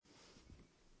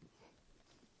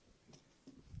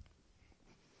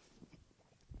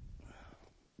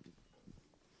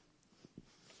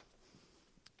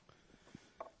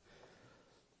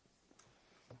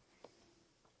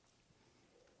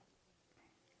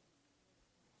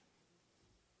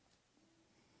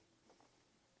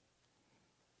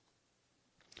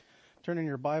Turn in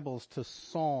your Bibles to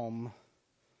Psalm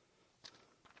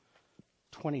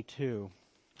 22.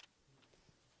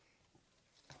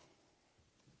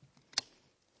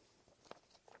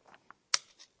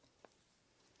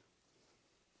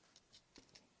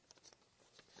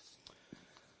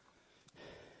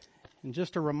 And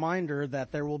just a reminder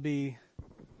that there will be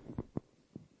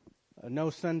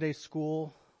no Sunday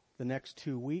school the next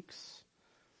 2 weeks.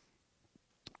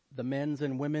 The men's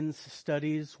and women's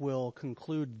studies will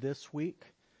conclude this week.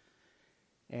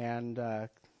 And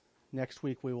next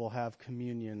week we will have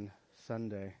Communion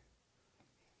Sunday.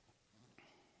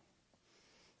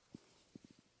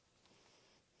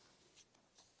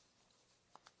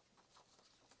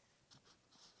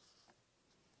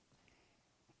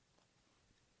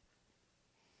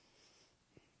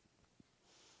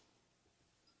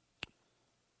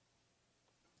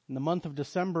 In the month of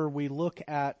December, we look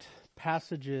at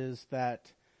passages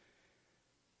that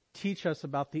teach us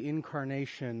about the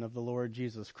incarnation of the Lord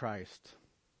Jesus Christ.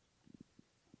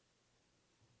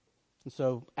 And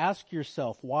so ask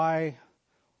yourself, why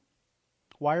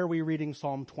are we reading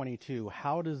Psalm 22?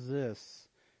 How does this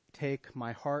take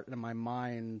my heart and my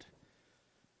mind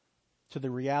to the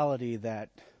reality that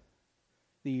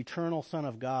the eternal Son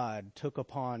of God took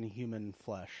upon human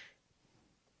flesh?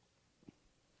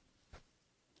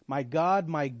 My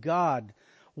God,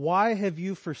 why have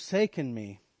you forsaken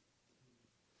me?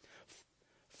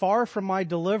 Far from my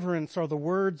deliverance are the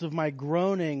words of my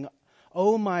groaning.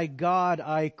 O my God,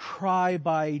 I cry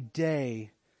by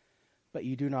day, but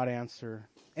you do not answer,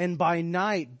 and by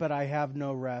night, but I have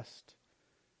no rest.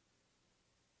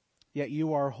 Yet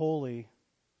you are holy.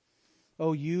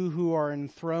 O you who are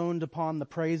enthroned upon the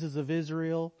praises of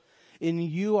Israel, in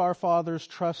you our fathers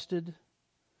trusted.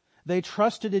 They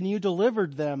trusted and you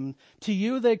delivered them. To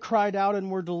you they cried out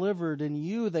and were delivered. In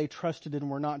you they trusted and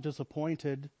were not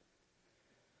disappointed.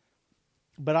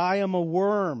 But I am a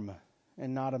worm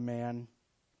and not a man,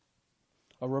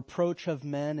 a reproach of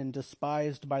men and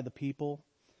despised by the people.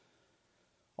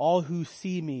 All who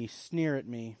see me sneer at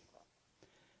me.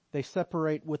 They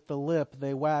separate with the lip,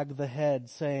 they wag the head,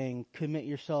 saying, commit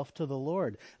yourself to the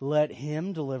Lord. Let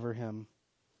him deliver him.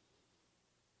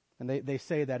 And they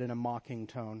say that in a mocking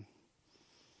tone.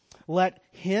 Let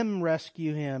him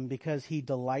rescue him because he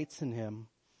delights in him.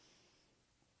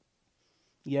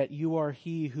 Yet you are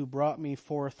he who brought me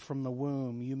forth from the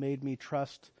womb. You made me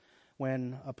trust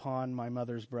when upon my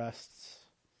mother's breasts.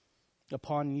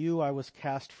 Upon you I was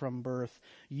cast from birth.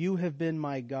 You have been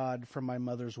my God from my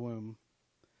mother's womb.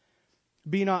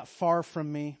 Be not far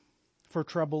from me, for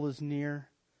trouble is near.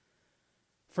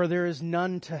 For there is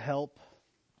none to help.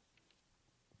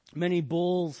 Many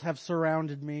bulls have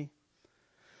surrounded me.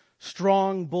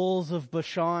 Strong bulls of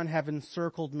Bashan have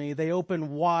encircled me. They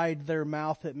open wide their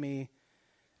mouth at me.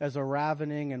 As a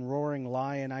ravening and roaring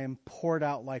lion, I am poured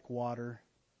out like water,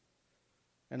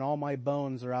 and all my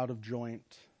bones are out of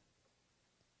joint.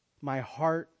 My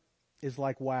heart is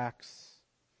like wax.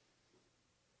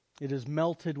 It is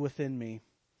melted within me.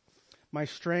 My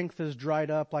strength is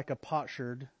dried up like a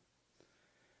potsherd,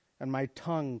 and my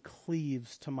tongue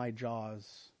cleaves to my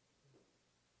jaws.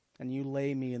 And you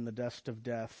lay me in the dust of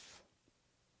death,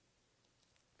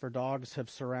 for dogs have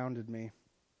surrounded me.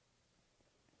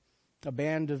 A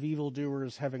band of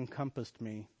evildoers have encompassed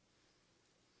me.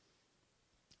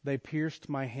 They pierced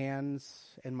my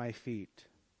hands and my feet.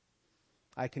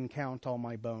 I can count all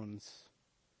my bones.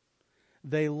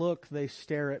 They look, they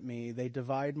stare at me. They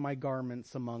divide my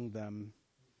garments among them.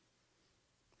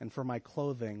 And for my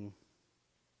clothing,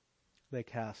 they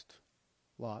cast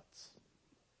lots.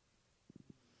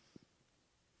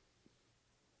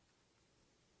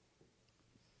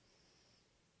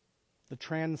 The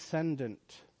transcendent,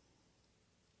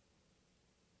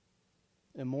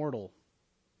 immortal,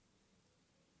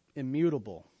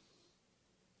 immutable,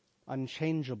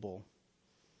 unchangeable,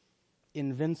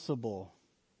 invincible,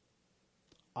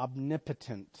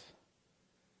 omnipotent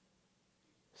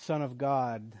Son of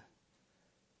God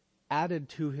added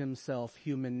to himself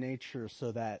human nature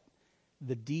so that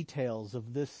the details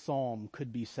of this psalm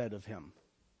could be said of him.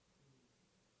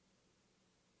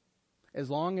 As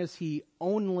long as he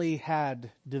only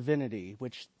had divinity,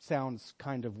 which sounds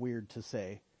kind of weird to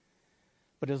say,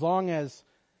 but as long as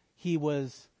he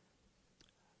was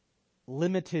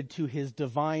limited to his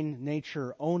divine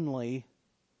nature only,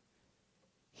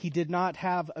 he did not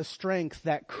have a strength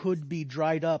that could be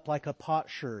dried up like a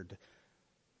potsherd,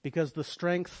 because the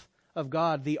strength of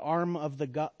God, the arm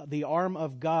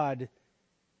of God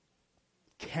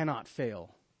cannot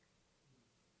fail.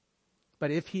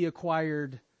 But if he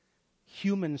acquired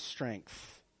human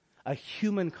strength, a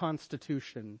human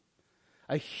constitution,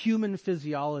 a human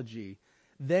physiology,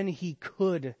 then he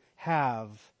could have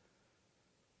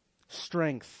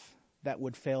strength that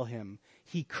would fail him.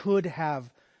 He could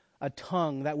have a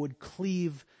tongue that would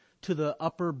cleave to the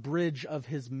upper bridge of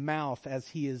his mouth as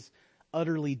he is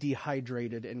utterly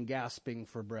dehydrated and gasping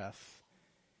for breath.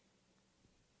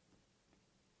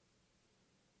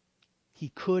 He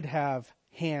could have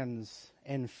hands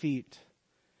and feet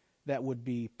that would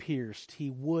be pierced.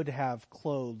 He would have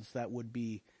clothes that would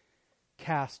be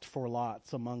cast for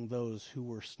lots among those who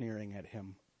were sneering at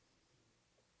him.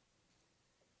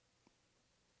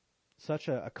 Such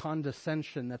a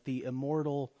condescension that the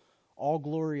immortal,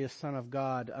 all-glorious Son of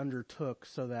God undertook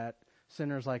so that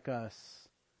sinners like us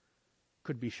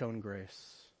could be shown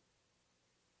grace.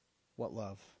 What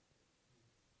love.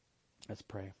 Let's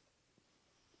pray.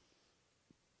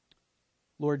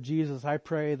 Lord Jesus, I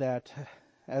pray that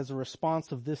as a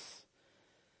response of this,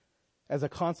 as a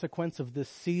consequence of this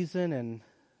season and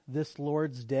this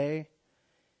Lord's Day,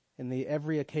 and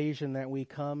every occasion that we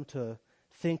come to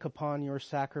think upon your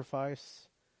sacrifice,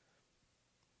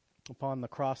 upon the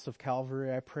cross of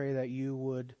Calvary, I pray that you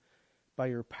would, by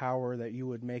your power, that you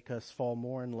would make us fall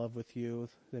more in love with you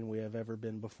than we have ever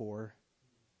been before.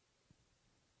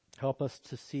 Help us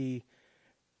to see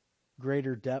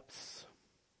greater depths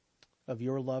of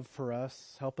your love for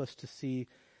us. Help us to see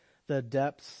the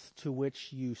depths to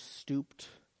which you stooped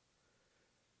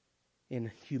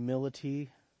in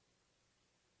humility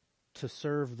to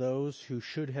serve those who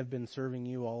should have been serving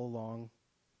you all along.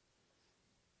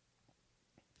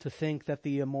 To think that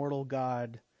the immortal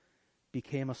God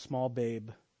became a small babe,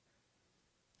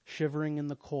 shivering in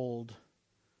the cold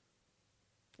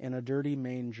in a dirty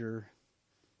manger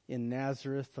in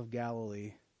Nazareth of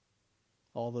Galilee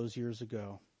all those years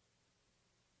ago.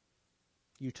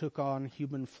 You took on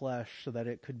human flesh so that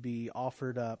it could be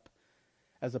offered up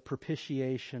as a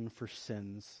propitiation for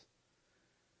sins,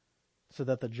 so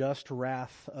that the just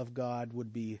wrath of God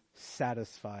would be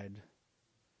satisfied,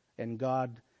 and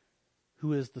God,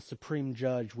 who is the supreme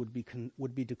judge, would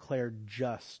be declared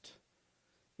just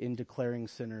in declaring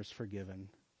sinners forgiven.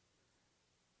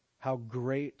 How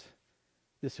great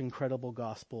this incredible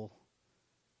gospel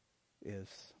is.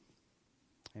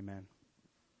 Amen.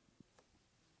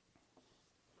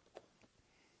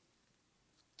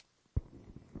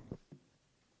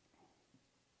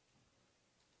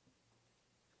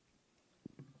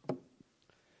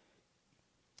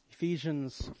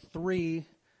 Ephesians 3,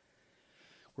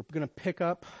 we're going to pick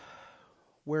up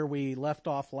where we left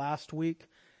off last week,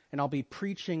 and I'll be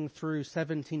preaching through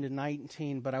 17 to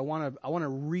 19, but I want to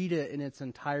read it in its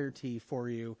entirety for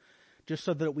you, just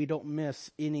so that we don't miss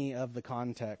any of the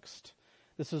context.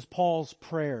 This is Paul's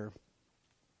prayer.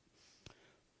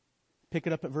 Pick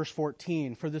it up at verse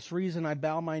 14. For this reason I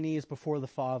bow my knees before the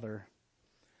Father,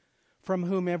 from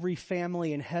whom every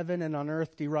family in heaven and on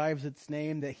earth derives its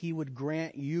name, that he would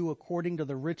grant you, according to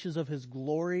the riches of his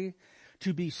glory,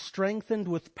 to be strengthened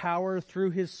with power through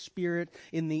his Spirit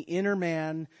in the inner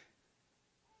man,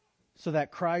 so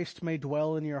that Christ may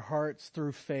dwell in your hearts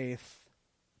through faith,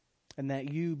 and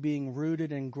that you, being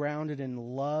rooted and grounded in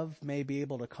love, may be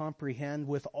able to comprehend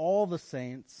with all the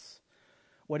saints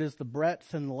what is the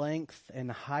breadth and length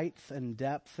and height and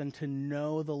depth, and to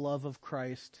know the love of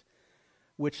Christ,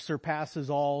 which surpasses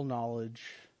all knowledge,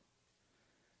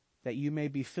 that you may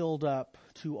be filled up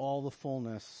to all the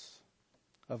fullness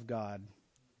of God.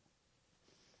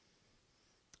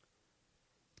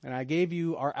 And I gave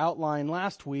you our outline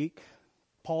last week.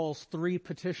 Paul's 3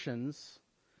 petitions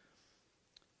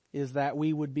is that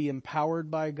we would be empowered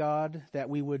by God, that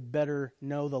we would better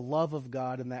know the love of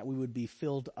God, and that we would be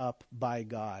filled up by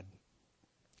God.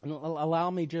 And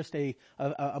allow me just a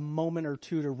moment or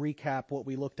two to recap what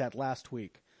we looked at last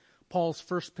week. Paul's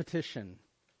first petition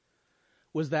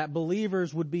was that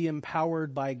believers would be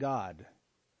empowered by God.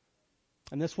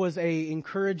 And this was a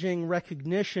encouraging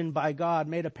recognition by God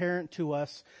made apparent to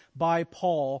us by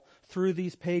Paul through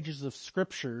these pages of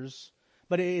scriptures.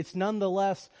 But it's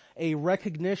nonetheless a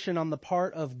recognition on the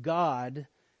part of God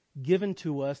given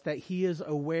to us that he is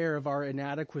aware of our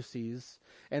inadequacies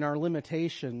and our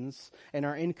limitations and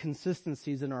our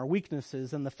inconsistencies and our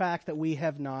weaknesses, and the fact that we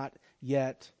have not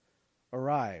yet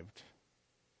arrived.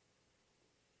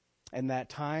 And that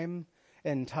time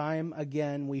and time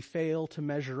again we fail to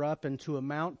measure up and to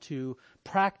amount to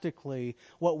practically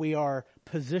what we are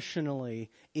positionally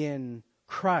in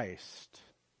Christ.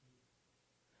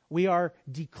 We are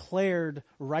declared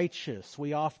righteous.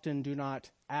 We often do not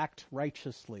act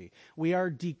righteously. We are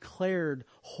declared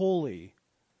holy.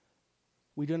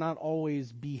 We do not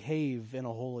always behave in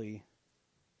a holy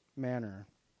manner.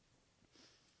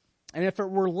 And if it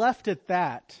were left at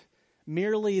that,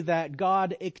 merely that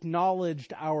God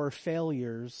acknowledged our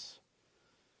failures,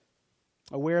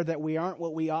 aware that we aren't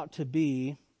what we ought to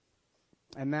be,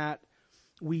 and that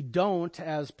we don't,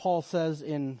 as Paul says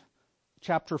in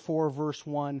chapter 4, verse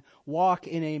 1, walk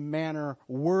in a manner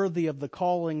worthy of the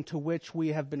calling to which we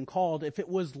have been called. If it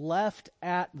was left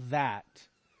at that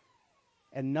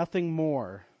and nothing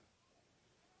more,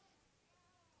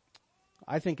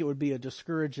 I think it would be a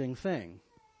discouraging thing.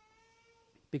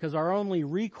 Because our only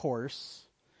recourse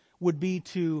would be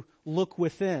to look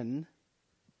within,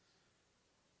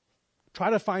 try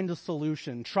to find a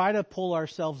solution, try to pull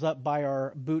ourselves up by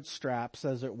our bootstraps,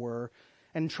 as it were,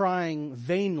 and trying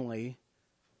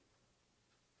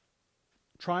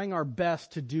our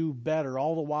best to do better,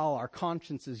 all the while our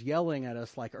conscience is yelling at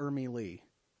us like Ermi Lee.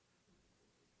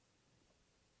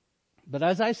 But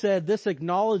as I said, this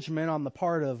acknowledgement on the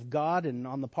part of God and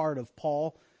on the part of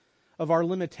Paul of our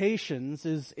limitations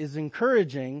is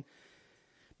encouraging,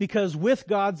 because with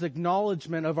God's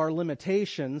acknowledgement of our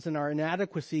limitations and our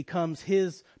inadequacy comes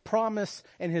His promise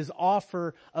and His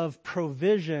offer of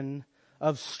provision,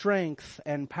 of strength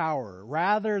and power,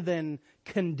 rather than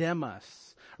condemn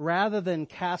us, rather than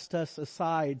cast us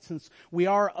aside, since we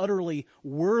are utterly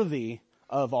worthy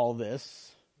of all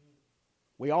this.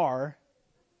 We are.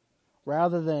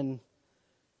 Rather than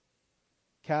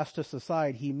cast us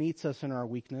aside, He meets us in our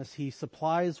weakness. He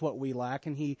supplies what we lack,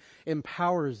 and He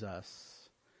empowers us.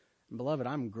 And beloved,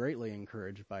 I'm greatly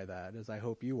encouraged by that, as I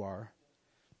hope you are.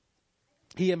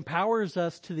 He empowers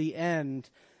us to the end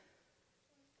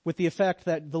with the effect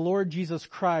that the Lord Jesus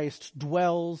Christ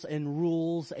dwells and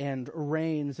rules and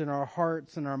reigns in our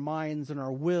hearts and our minds and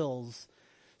our wills,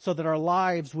 so that our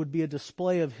lives would be a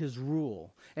display of His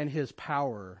rule and His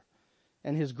power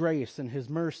and His grace and His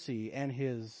mercy and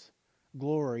His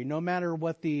glory, no matter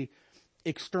what the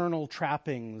external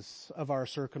trappings of our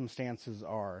circumstances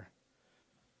are.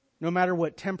 No matter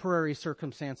what temporary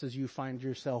circumstances you find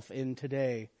yourself in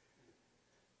today,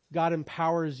 God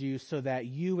empowers you so that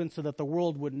you and so that the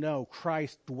world would know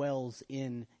Christ dwells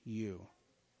in you.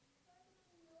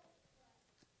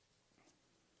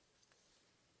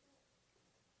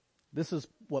 This is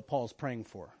what Paul's praying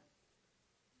for.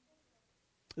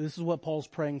 This is what Paul's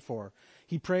praying for.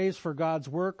 He prays for God's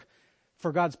work,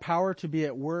 for God's power to be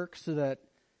at work so that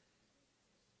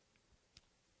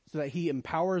He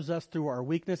empowers us through our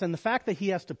weakness. And the fact that he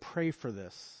has to pray for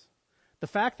this,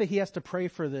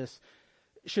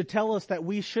 should tell us that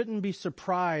we shouldn't be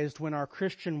surprised when our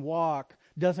Christian walk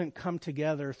doesn't come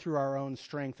together through our own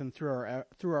strength and through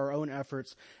our own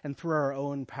efforts and through our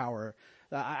own power.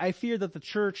 I fear that the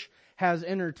church has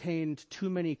entertained too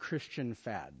many Christian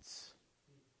fads.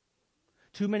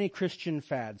 Too many Christian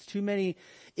fads, too many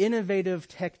innovative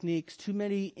techniques, too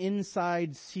many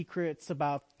inside secrets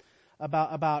about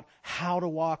how to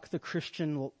walk the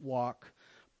Christian walk.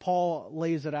 Paul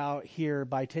lays it out here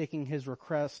by taking his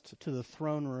request to the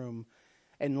throne room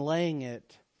and laying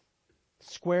it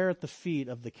square at the feet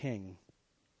of the King.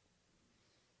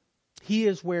 He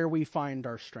is where we find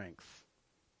our strength.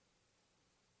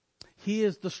 He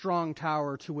is the strong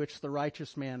tower to which the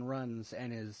righteous man runs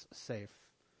and is safe.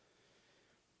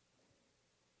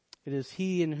 It is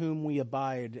He in whom we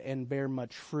abide and bear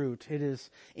much fruit. It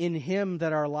is in Him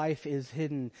that our life is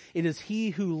hidden. It is He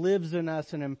who lives in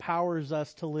us and empowers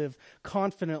us to live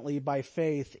confidently by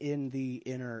faith in the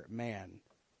inner man.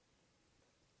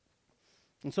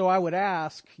 And so I would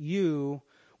ask you,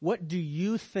 what do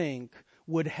you think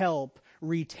would help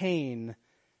retain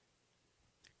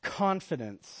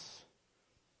confidence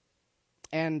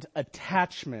and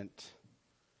attachment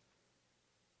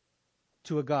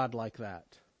to a God like that?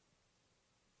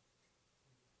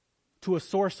 To a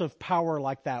source of power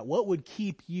like that? What would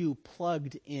keep you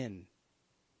plugged in?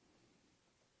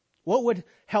 What would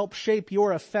help shape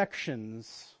your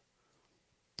affections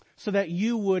so that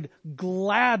you would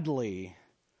gladly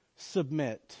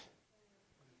submit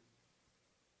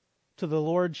to the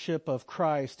lordship of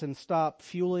Christ and stop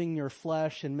fueling your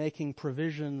flesh and making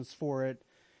provisions for it,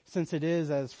 since it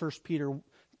is, as 1 Peter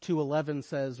 2:11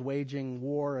 says, waging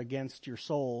war against your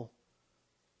soul?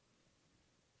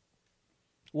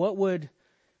 What would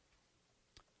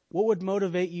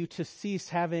motivate you to cease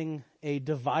having a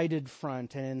divided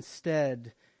front and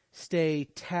instead stay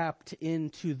tapped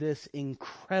into this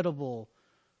incredible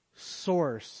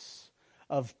source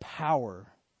of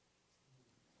power?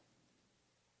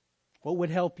 What would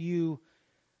help you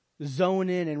zone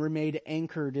in and remain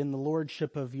anchored in the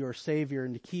lordship of your Savior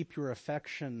and to keep your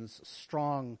affections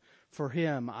strong for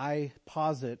Him? I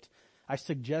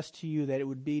suggest to you that it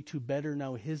would be to better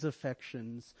know His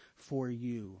affections for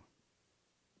you.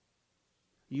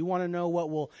 You want to know what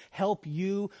will help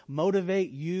you,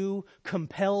 motivate you,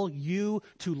 compel you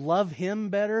to love Him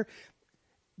better?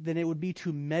 Then it would be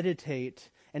to meditate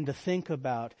and to think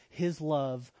about His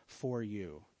love for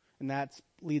you. And that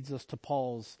leads us to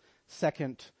Paul's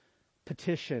second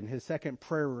petition, his second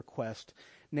prayer request,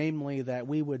 namely that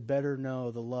we would better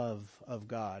know the love of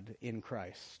God in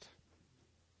Christ.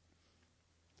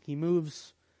 He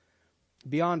moves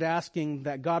beyond asking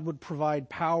that God would provide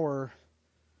power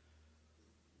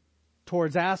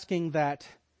towards asking that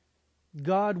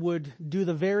God would do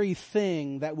the very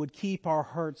thing that would keep our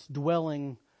hearts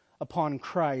dwelling upon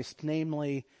Christ,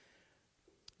 namely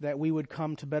that we would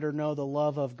come to better know the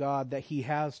love of God that He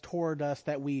has toward us,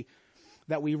 that we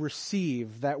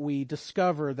receive, that we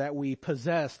discover, that we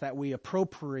possess, that we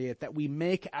appropriate, that we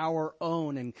make our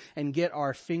own and get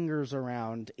our fingers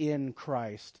around in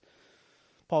Christ.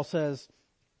 Paul says,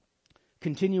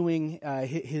 continuing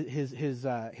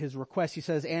his request, he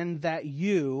says, and that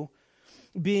you,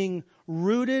 being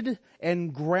rooted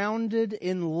and grounded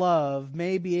in love,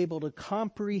 may be able to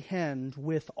comprehend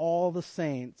with all the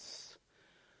saints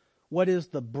what is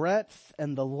the breadth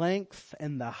and the length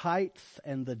and the height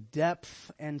and the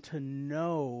depth, and to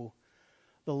know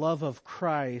the love of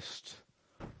Christ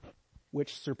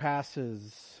which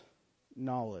surpasses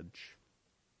knowledge.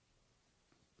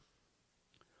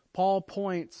 Paul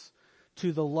points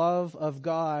to the love of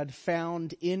God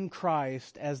found in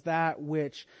Christ as that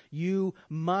which you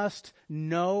must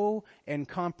know and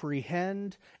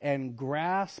comprehend and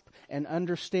grasp and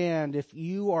understand if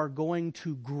you are going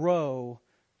to grow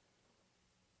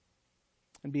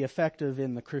and be effective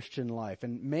in the Christian life.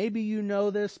 And maybe you know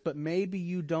this, but maybe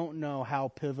you don't know how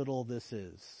pivotal this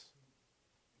is.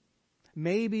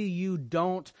 Maybe you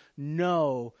don't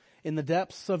know in the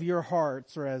depths of your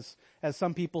hearts, or as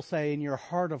some people say, in your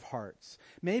heart of hearts.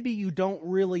 Maybe you don't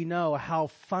really know how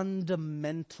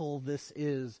fundamental this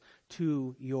is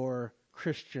to your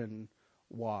Christian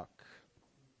walk.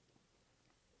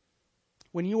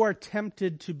 When you are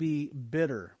tempted to be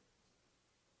bitter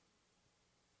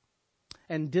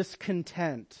and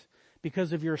discontent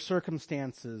because of your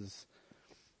circumstances,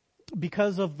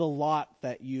 because of the lot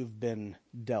that you've been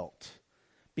dealt,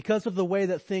 because of the way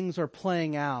that things are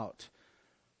playing out,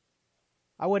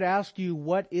 I would ask you,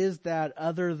 what is that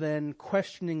other than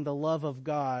questioning the love of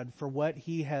God for what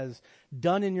He has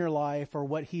done in your life or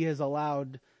what He has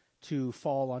allowed to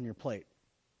fall on your plate?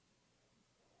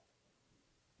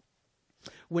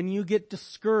 When you get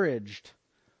discouraged,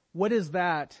 what is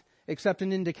that except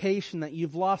an indication that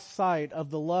you've lost sight of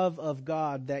the love of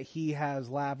God that He has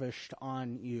lavished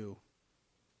on you?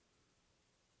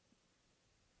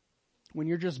 When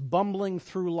you're just bumbling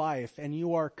through life and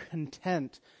you are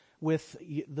content with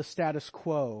the status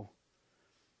quo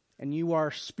and you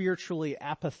are spiritually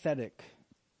apathetic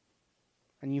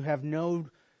and you have no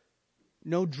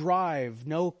drive,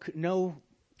 no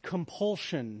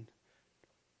compulsion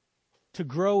to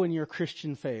grow in your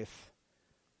Christian faith,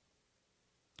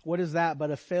 what is that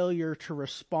but a failure to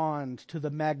respond to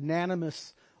the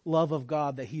magnanimous love of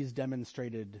God that He's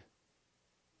demonstrated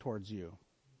towards you?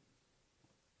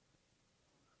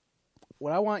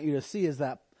 What I want you to see is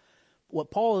that what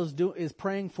Paul is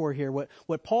praying for here,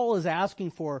 what Paul is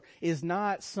asking for is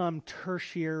not some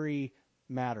tertiary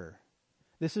matter.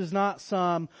 This is not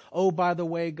some, oh, by the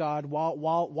way, God,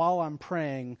 while I'm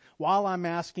praying, while I'm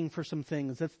asking for some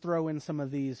things, let's throw in some of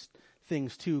these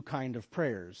things too kind of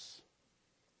prayers.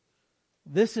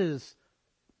 This is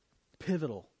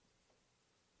pivotal.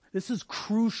 This is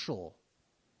crucial.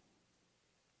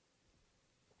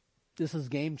 This is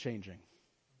game-changing.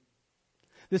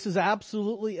 This is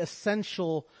absolutely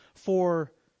essential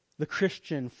for the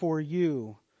Christian, for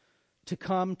you, to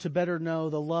come to better know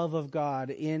the love of God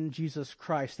in Jesus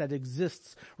Christ that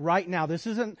exists right now. This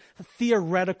isn't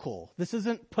theoretical. This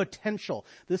isn't potential.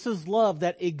 This is love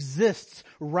that exists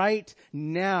right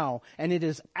now, and it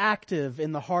is active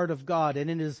in the heart of God, and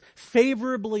it is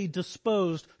favorably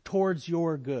disposed towards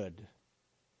your good.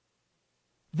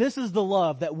 This is the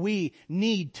love that we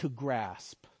need to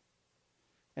grasp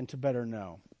and to better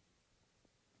know.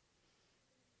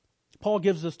 Paul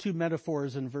gives us two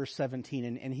metaphors in verse 17,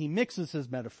 and he mixes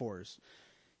his metaphors.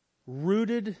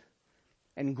 Rooted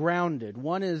and grounded.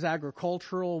 One is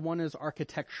agricultural, one is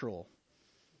architectural.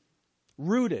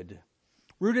 Rooted.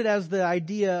 Rooted as the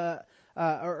idea,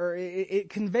 or it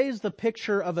conveys the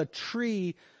picture of a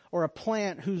tree or a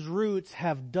plant whose roots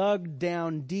have dug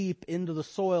down deep into the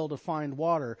soil to find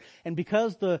water. And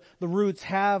because the roots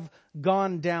have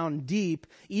gone down deep,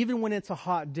 even when it's a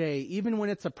hot day, even when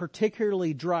it's a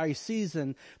particularly dry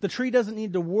season, the tree doesn't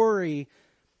need to worry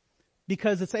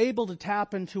because it's able to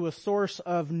tap into a source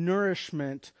of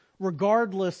nourishment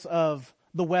regardless of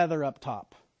the weather up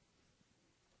top.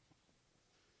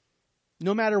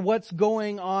 No matter what's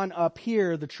going on up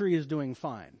here, the tree is doing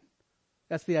fine.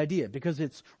 That's the idea, because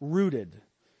it's rooted.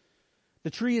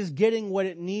 The tree is getting what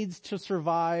it needs to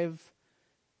survive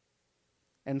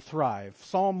and thrive.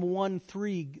 Psalm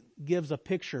 1:3 gives a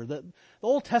picture. The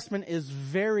Old Testament is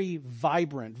very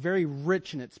vibrant, very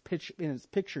rich in its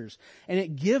pictures, and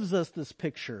it gives us this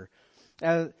picture.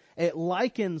 It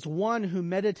likens one who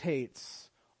meditates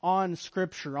on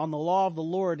Scripture, on the law of the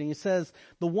Lord, and he says,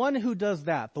 the one who does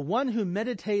that, the one who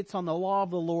meditates on the law of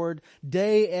the Lord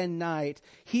day and night,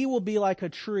 he will be like a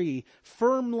tree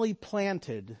firmly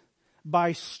planted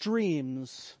by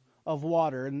streams of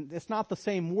water. And it's not the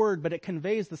same word, but it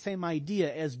conveys the same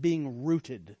idea as being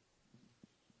rooted,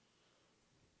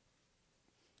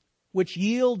 which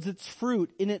yields its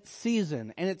fruit in its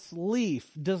season, and its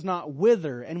leaf does not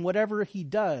wither, and whatever he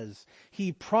does,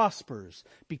 he prospers,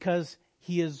 because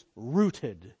he is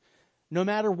rooted. No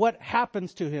matter what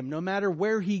happens to him, no matter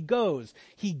where he goes,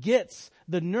 he gets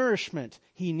the nourishment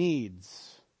he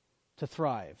needs to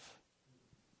thrive.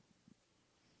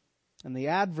 And the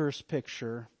adverse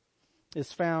picture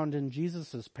is found in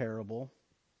Jesus' parable.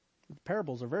 The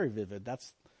parables are very vivid.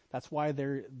 That's why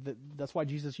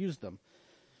Jesus used them.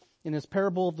 In his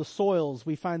parable of the soils,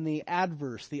 we find the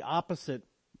adverse, the opposite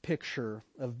picture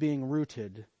of being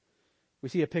rooted. We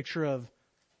see a picture of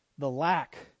the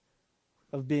lack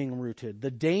of being rooted, the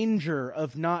danger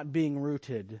of not being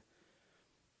rooted.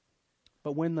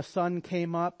 But when the sun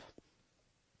came up,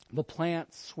 the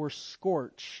plants were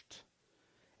scorched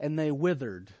and they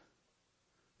withered.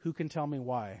 Who can tell me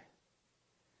why?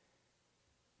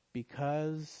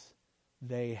 Because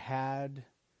they had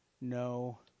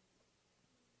no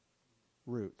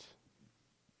root.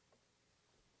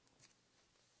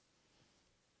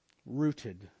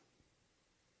 Rooted.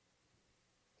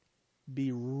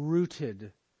 Be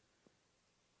rooted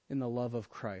in the love of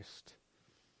Christ.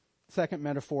 Second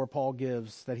metaphor Paul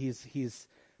gives that he's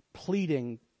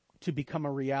pleading to become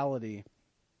a reality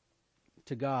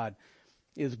to God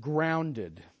is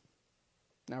grounded.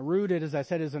 Now, rooted, as I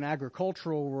said, is an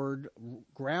agricultural word.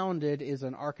 Grounded is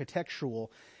an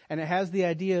architectural. And it has the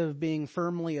idea of being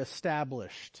firmly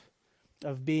established,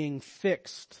 of being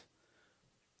fixed,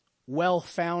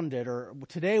 well-founded, or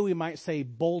today we might say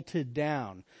bolted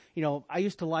down. You know, I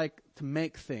used to like to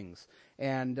make things.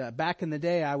 And back in the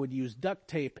day, I would use duct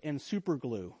tape and super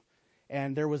glue.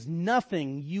 And there was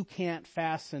nothing you can't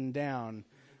fasten down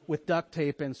with duct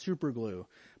tape and super glue.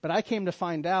 But I came to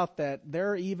find out that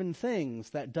there are even things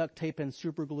that duct tape and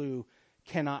super glue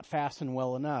cannot fasten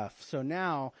well enough. So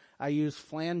now I use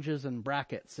flanges and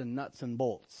brackets and nuts and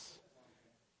bolts.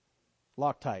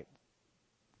 Loctite.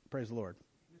 Praise the Lord.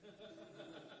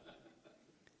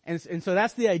 And so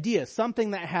that's the idea.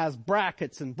 Something that has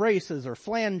brackets and braces or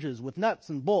flanges with nuts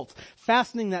and bolts,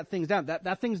 fastening that thing down.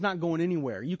 That thing's not going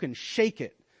anywhere. You can shake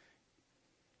it.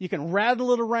 You can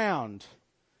rattle it around.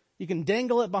 You can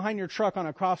dangle it behind your truck on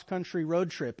a cross-country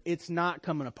road trip. It's not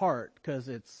coming apart because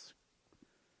it's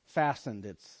fastened.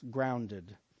 It's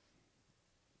grounded.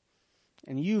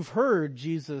 And you've heard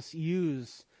Jesus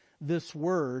use this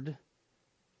word.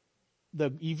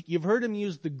 You've heard him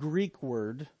use the Greek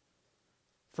word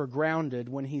for grounded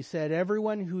when he said,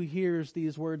 everyone who hears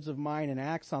these words of mine and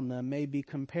acts on them may be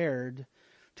compared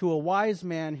to a wise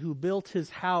man who built his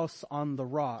house on the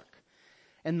rock.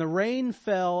 And the rain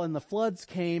fell and the floods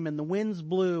came and the winds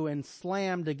blew and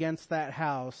slammed against that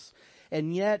house.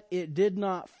 And yet it did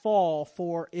not fall,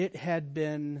 for it had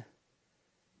been,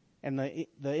 and the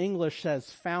English says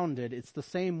founded. It's the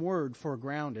same word for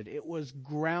grounded. It was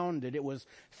grounded. It was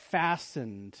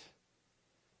fastened.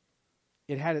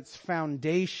 It had its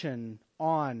foundation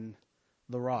on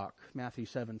the rock. Matthew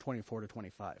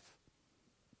 7:24-25.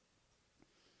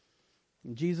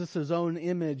 Jesus' own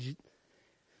image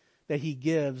that he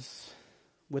gives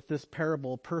with this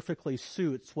parable perfectly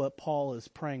suits what Paul is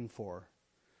praying for.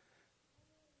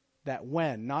 That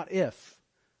when, not if,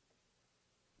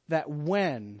 that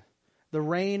when the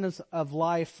rains of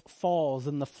life falls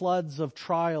and the floods of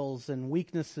trials and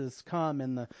weaknesses come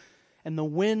and the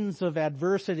winds of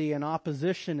adversity and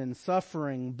opposition and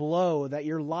suffering blow, that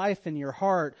your life and your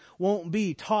heart won't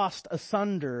be tossed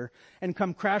asunder and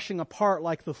come crashing apart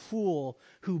like the fool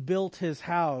who built his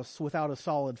house without a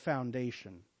solid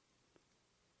foundation.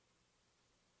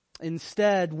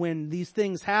 Instead, when these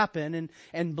things happen,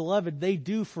 and beloved, they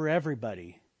do for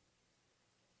everybody.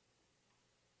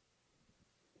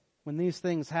 When these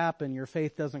things happen, your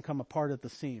faith doesn't come apart at the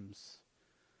seams,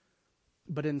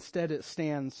 but instead it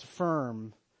stands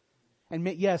firm And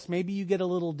yes, maybe you get a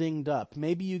little dinged up.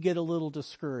 Maybe you get a little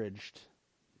discouraged.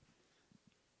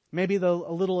 Maybe a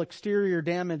little exterior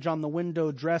damage on the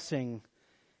window dressing.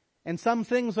 And some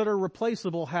things that are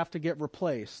replaceable have to get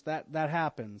replaced. That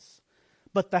happens.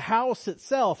 But the house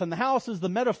itself, and the house is the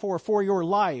metaphor for your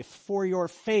life, for your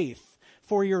faith,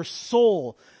 for your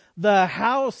soul. The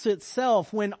house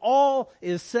itself, when all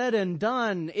is said and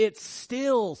done, it's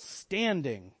still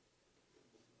standing.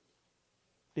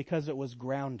 Because it was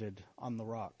grounded on the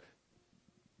rock.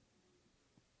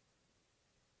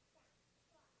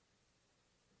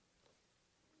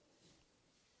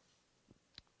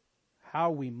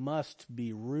 How we must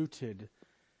be rooted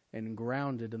and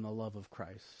grounded in the love of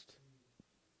Christ.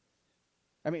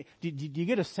 I mean, do you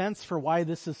get a sense for why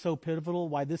this is so pivotal,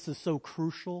 why this is so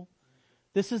crucial?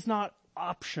 This is not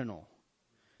optional.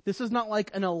 This is not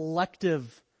like an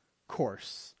elective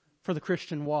course for the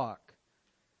Christian walk.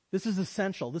 This is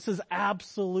essential. This is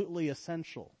absolutely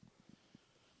essential.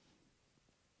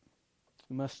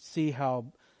 We must see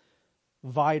how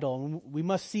vital, we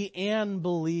must see and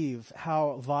believe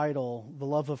how vital the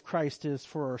love of Christ is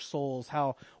for our souls,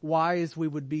 how wise we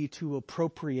would be to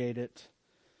appropriate it,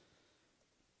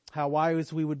 how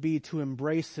wise we would be to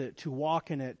embrace it, to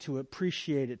walk in it, to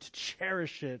appreciate it, to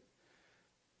cherish it,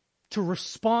 to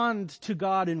respond to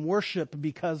God in worship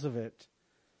because of it,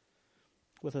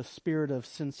 with a spirit of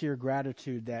sincere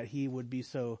gratitude that He would be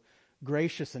so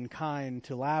gracious and kind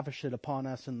to lavish it upon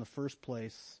us in the first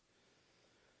place.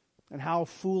 And how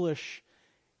foolish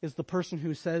is the person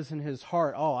who says in his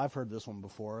heart, oh, I've heard this one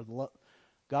before.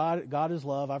 God is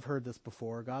love. I've heard this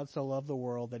before. God so loved the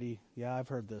world that I've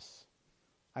heard this.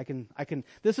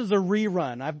 This is a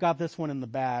rerun. I've got this one in the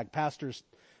bag. Pastors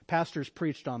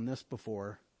preached on this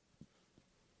before.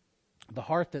 The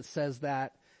heart that says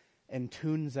that and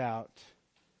tunes out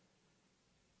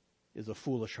is a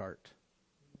foolish heart.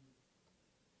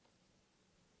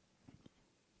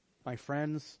 My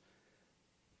friends,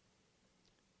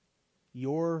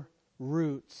 your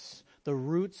roots, the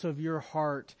roots of your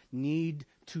heart, need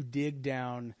to dig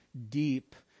down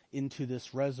deep into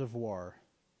this reservoir.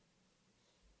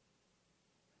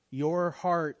 Your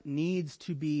heart needs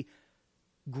to be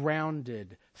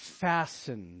grounded,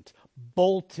 fastened,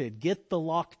 bolted. Get the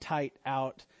Loctite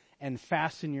out and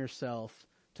fasten yourself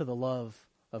to the love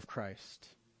of Christ.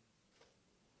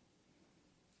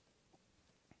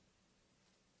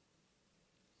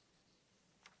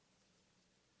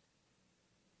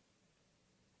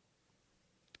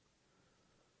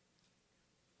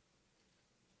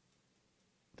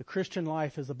 The Christian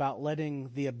life is about letting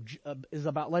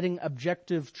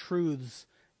objective truths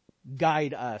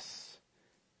guide us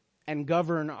and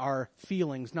govern our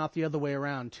feelings, not the other way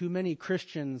around. Too many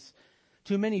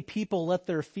people let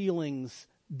their feelings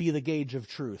be the gauge of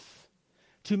truth.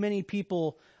 Too many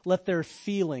people let their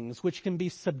feelings, which can be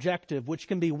subjective, which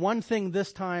can be one thing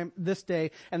this day,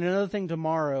 and another thing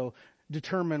tomorrow,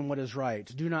 determine what is right.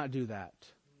 Do not do that.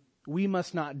 We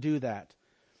must not do that.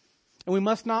 And we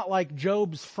must not, like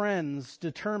Job's friends,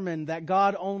 determine that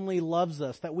God only loves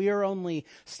us, that we are only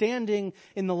standing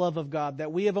in the love of God,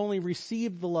 that we have only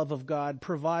received the love of God,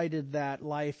 provided that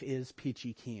life is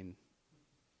peachy keen.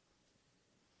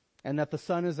 And that the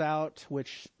sun is out,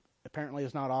 which apparently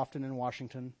is not often in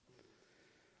Washington.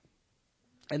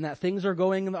 And that things are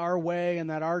going our way, and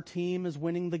that our team is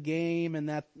winning the game, and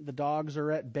that the dogs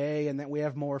are at bay, and that we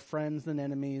have more friends than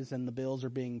enemies, and the bills are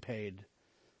being paid.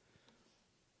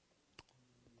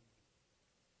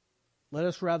 Let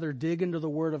us rather dig into the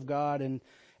Word of God and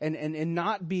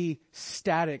not be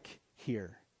static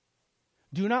here.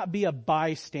 Do not be a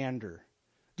bystander.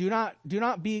 Do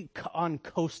not be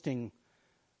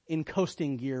in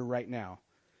coasting gear right now.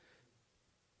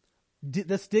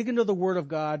 Let's dig into the Word of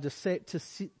God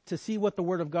to see what the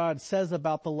Word of God says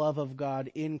about the love of God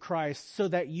in Christ, so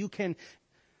that you can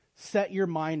set your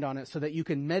mind on it, so that you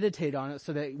can meditate on it,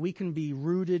 so that we can be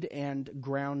rooted and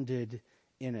grounded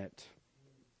in it.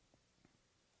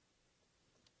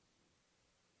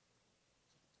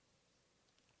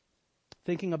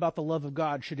 Thinking about the love of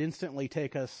God should instantly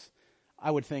take us,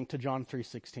 I would think, to John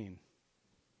 3:16.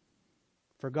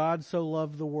 For God so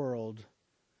loved the world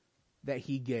that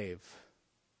He gave.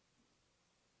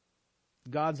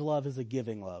 God's love is a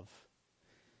giving love.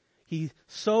 He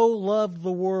so loved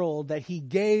the world that He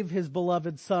gave His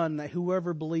beloved Son, that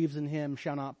whoever believes in Him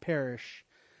shall not perish,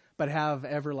 but have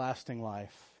everlasting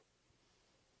life.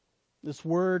 This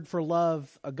word for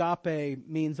love, agape,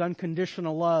 means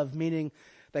unconditional love, meaning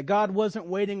that God wasn't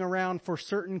waiting around for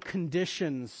certain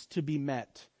conditions to be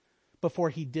met before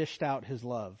He dished out His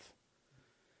love.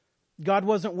 God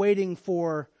wasn't waiting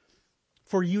for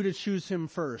for you to choose him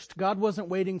first. God wasn't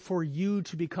waiting for you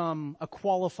to become a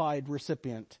qualified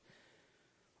recipient,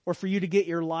 or for you to get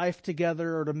your life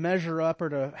together, or to measure up, or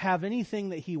to have anything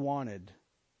that he wanted.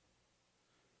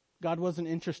 God wasn't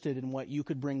interested in what you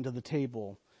could bring to the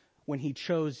table when he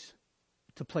chose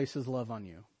to place his love on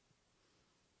you,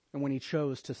 and when he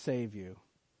chose to save you.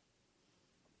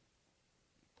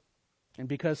 And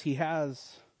because he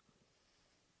has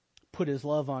put his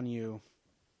love on you,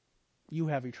 you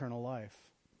have eternal life.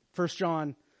 1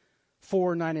 John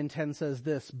 4, 9 and 10 says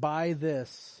this, "By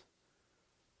this,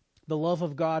 the love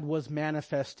of God was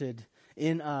manifested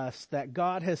in us, that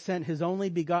God has sent his only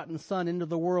begotten Son into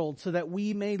the world so that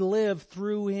we may live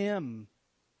through him."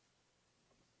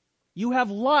 You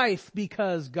have life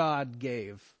because God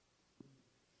gave.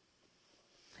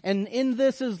 And in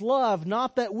this is love,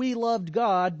 not that we loved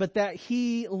God, but that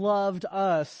he loved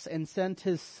us and sent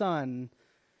his Son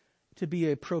to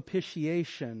be a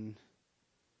propitiation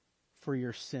for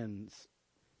your sins.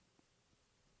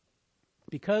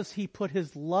 Because he put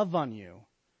his love on you,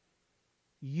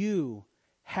 you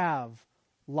have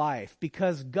life.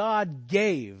 Because God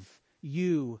gave,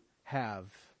 you have.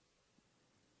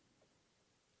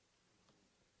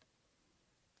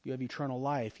 You have eternal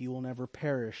life. You will never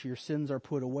perish. Your sins are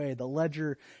put away. The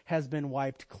ledger has been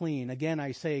wiped clean. Again,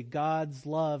 I say God's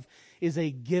love is a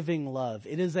giving love.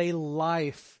 It is a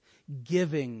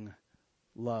life-giving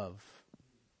love.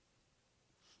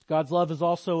 God's love is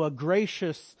also a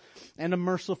gracious and a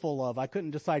merciful love. I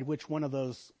couldn't decide which one of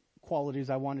those qualities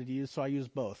I wanted to use, so I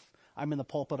used both. I'm in the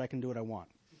pulpit. I can do what I want.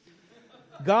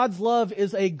 God's love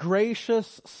is a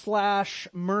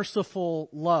gracious/merciful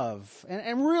love.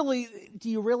 And really, do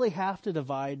you really have to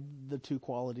divide the two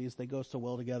qualities? They go so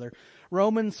well together.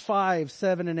 Romans 5,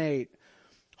 7 and 8.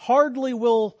 "Hardly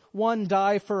will one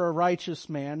die for a righteous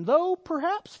man, though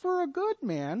perhaps for a good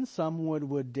man some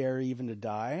would dare even to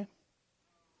die.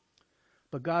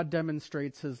 But God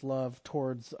demonstrates his love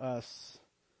towards us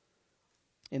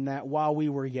in that while we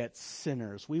were yet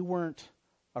sinners," we weren't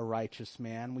a righteous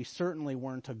man. We certainly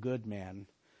weren't a good man.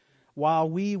 "While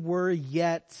we were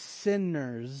yet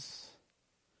sinners,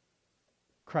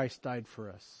 Christ died for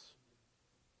us."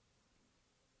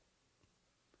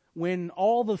 When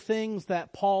all the things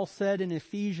that Paul said in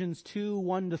Ephesians 2,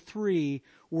 1-3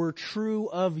 were true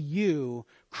of you,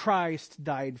 Christ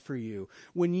died for you.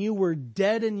 When you were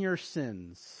dead in your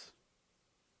sins,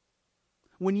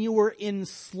 when you were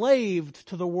enslaved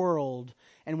to the world,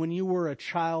 and when you were a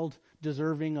child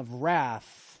deserving of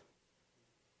wrath,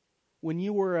 when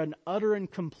you were an utter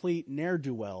and complete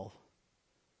ne'er-do-well,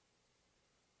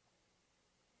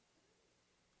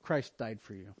 Christ died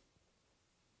for you.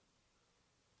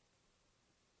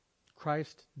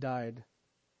 Christ died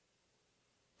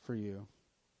for you.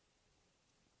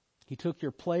 He took your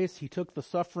place. He took the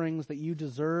sufferings that you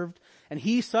deserved, and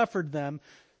he suffered them.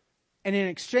 And in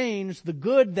exchange, the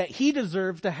good that he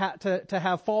deserved to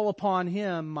have fall upon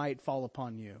him might fall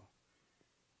upon you.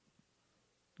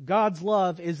 God's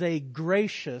love is a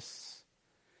gracious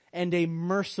and a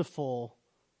merciful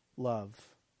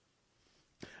love.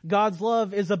 God's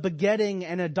love is a begetting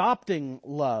and adopting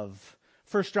love.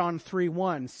 1 John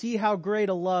 3:1. "See how great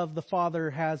a love the Father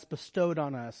has bestowed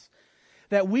on us,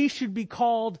 that we should be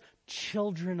called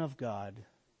children of God."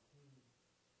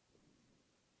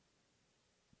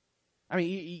 I mean,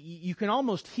 you can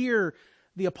almost hear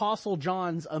the Apostle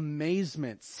John's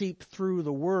amazement seep through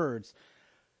the words.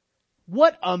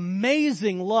 What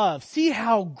amazing love. See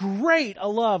how great a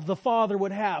love the Father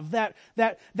would have. That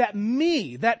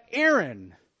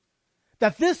Aaron,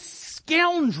 that this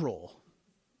scoundrel,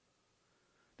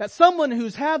 that someone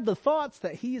who's had the thoughts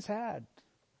that he's had,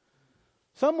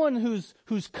 someone who's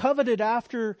coveted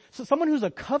after, someone who's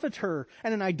a coveter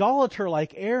and an idolater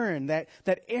like Aaron, that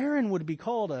Aaron would be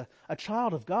called a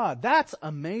child of God. That's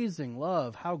amazing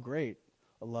love. How great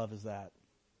a love is that?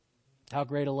 How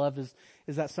great a love is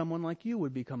that someone like you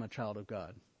would become a child of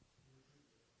God.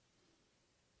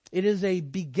 It is a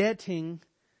begetting,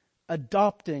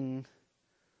 adopting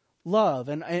love.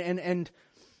 And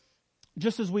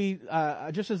just as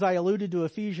I alluded to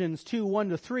Ephesians 2,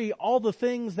 1-3, all the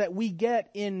things that we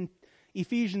get in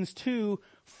Ephesians 2,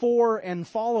 4 and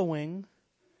following,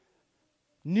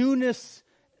 newness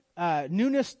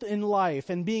in life,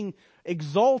 and being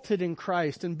exalted in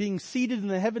Christ, and being seated in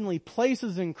the heavenly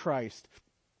places in Christ,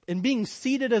 and being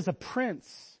seated as a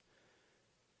prince.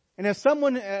 And as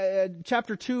someone,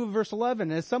 chapter 2, verse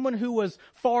 11, as someone who was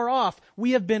far off,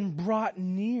 we have been brought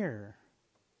near.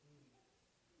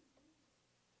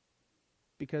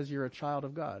 Because you're a child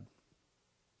of God.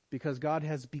 Because God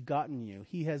has begotten you.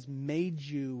 He has made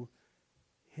you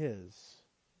his.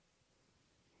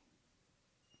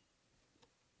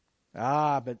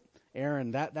 But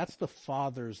Aaron, that's the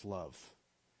Father's love.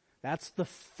 That's the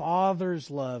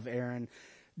Father's love, Aaron.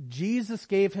 Jesus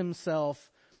gave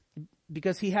himself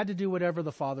because he had to do whatever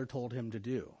the Father told him to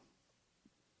do.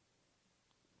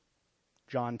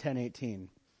 John 10:18.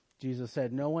 Jesus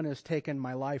said, "No one has taken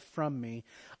my life from me.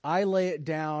 I lay it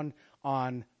down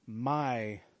on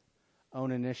my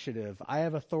own initiative. I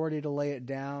have authority to lay it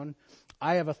down.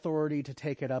 I have authority to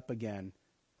take it up again."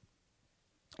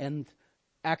 And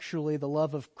actually, the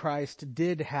love of Christ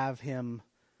did have him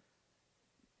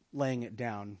laying it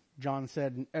down.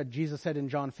 Jesus said in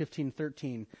John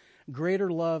 15:13,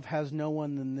 "Greater love has no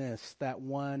one than this, that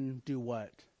one do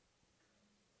what?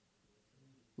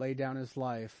 Lay down his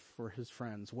life for his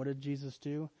friends." What did Jesus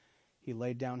do? He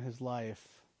laid down his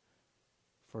life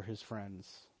for his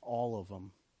friends, all of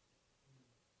them.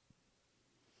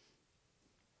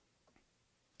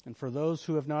 And for those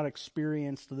who have not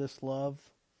experienced this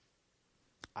love,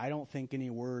 I don't think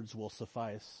any words will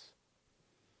suffice.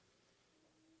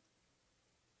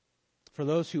 For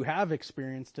those who have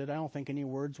experienced it, I don't think any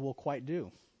words will quite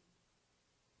do.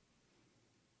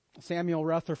 Samuel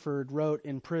Rutherford wrote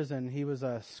in prison. He was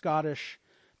a Scottish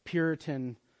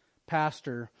Puritan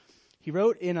pastor. He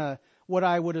wrote in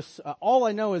all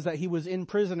I know is that he was in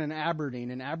prison in Aberdeen,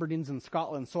 and Aberdeen's in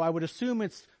Scotland. So I would assume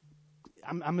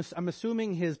I'm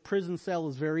assuming his prison cell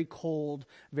is very cold,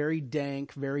 very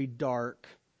dank, very dark.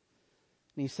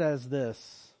 And he says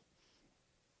this: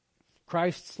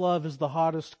 "Christ's love is the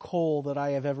hottest coal that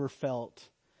I have ever felt.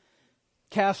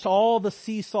 Cast all the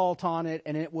sea salt on it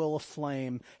and it will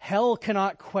aflame. Hell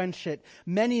cannot quench it.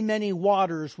 Many, many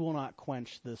waters will not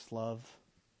quench this love."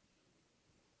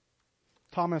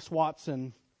 Thomas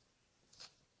Watson,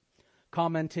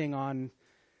 commenting on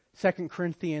 2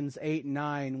 Corinthians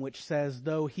 8:9, which says,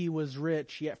 "Though he was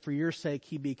rich, yet for your sake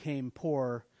he became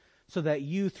poor, so that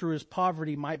you through his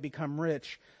poverty might become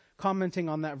rich." Commenting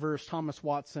on that verse, Thomas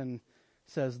Watson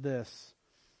says this: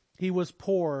 "He was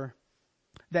poor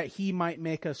that he might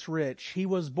make us rich. He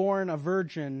was born of a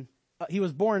virgin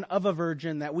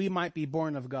that we might be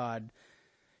born of God.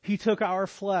 He took our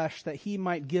flesh that he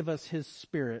might give us his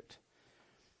spirit.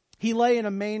 He lay in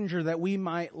a manger that we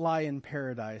might lie in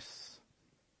paradise.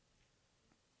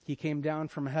 He came down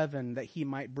from heaven that he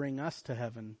might bring us to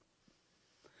heaven."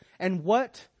 And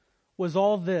what was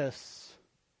all this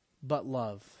but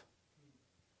love?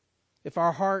 If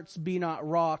our hearts be not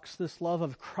rocks, this love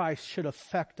of Christ should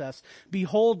affect us.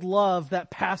 Behold love that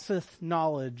passeth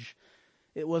knowledge.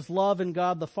 It was love in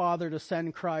God the Father to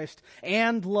send Christ,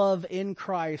 and love in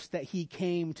Christ that he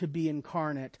came to be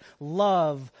incarnate.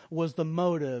 Love was the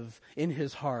motive in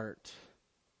his heart.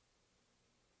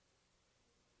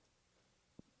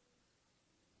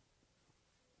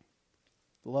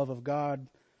 The love of God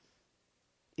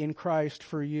in Christ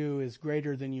for you is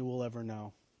greater than you will ever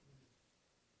know.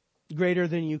 Greater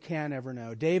than you can ever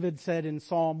know. David said in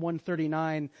Psalm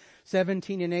 139,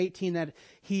 17 and 18 that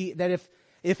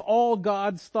if all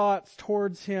God's thoughts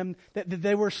towards him, that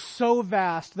they were so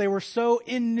vast, they were so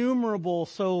innumerable,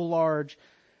 so large,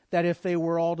 that if they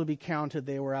were all to be counted,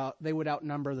 they would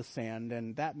outnumber the sand.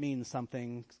 And that means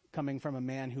something coming from a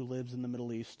man who lives in the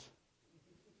Middle East.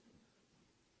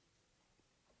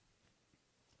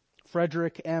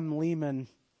 Frederick M. Lehman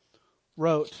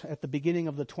wrote at the beginning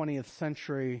of the 20th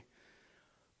century,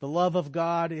 "The love of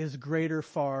God is greater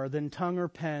far than tongue or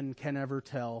pen can ever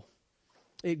tell.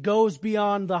 It goes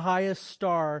beyond the highest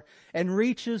star and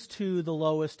reaches to the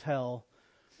lowest hell.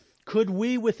 Could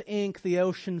we with ink the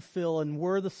ocean fill, and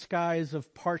were the skies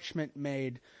of parchment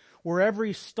made, were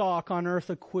every stalk on earth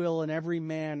a quill and every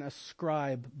man a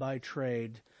scribe by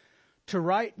trade, to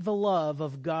write the love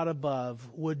of God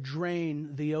above would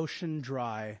drain the ocean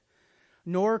dry,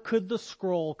 nor could the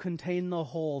scroll contain the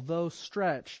whole, though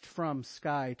stretched from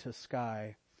sky to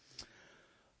sky.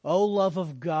 O love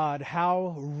of God,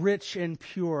 how rich and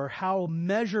pure, how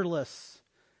measureless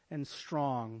and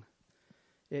strong,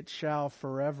 it shall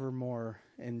forevermore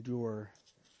endure."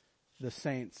 The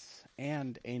saints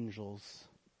and angels'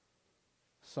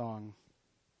 song.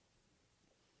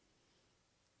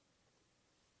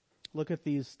 Look at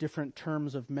these different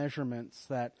terms of measurements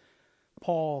that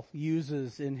Paul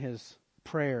uses in his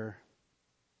prayer.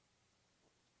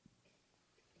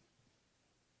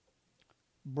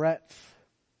 Breadth,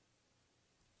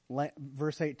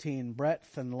 verse 18,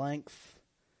 breadth and length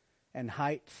and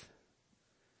height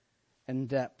and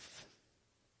depth.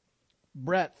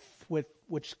 Breadth,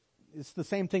 which is the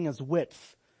same thing as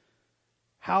width.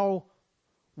 How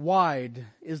wide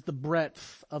is the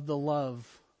breadth of the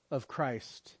love of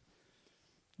Christ?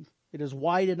 It is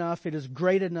wide enough, it is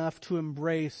great enough to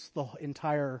embrace the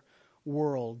entire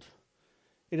world.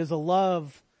 It is a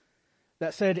love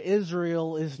that said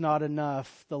Israel is not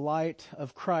enough. The light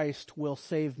of Christ will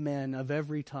save men of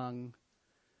every tongue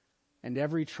and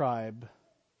every tribe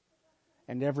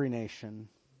and every nation.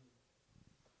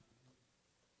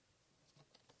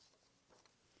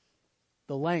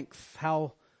 The length,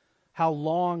 how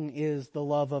long is the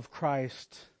love of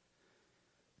Christ?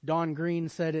 Don Green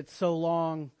said it's so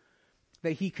long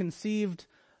that he conceived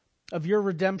of your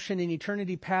redemption in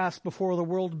eternity past before the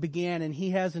world began, and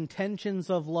he has intentions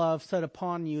of love set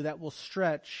upon you that will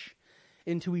stretch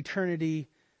into eternity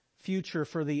future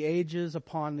for the ages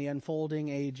upon the unfolding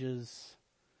ages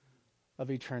of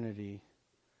eternity.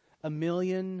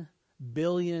 1,000,000,000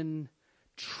 billion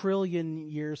trillion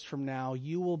years from now,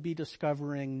 you will be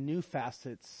discovering new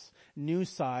facets, new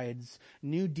sides,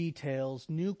 new details,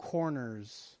 new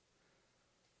corners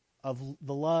of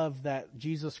the love that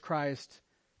Jesus Christ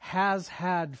has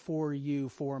had for you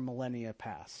for millennia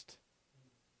past.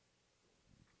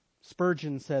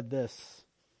 Spurgeon said this: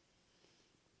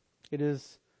 "It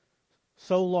is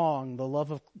so long, the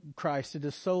love of Christ, it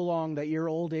is so long that your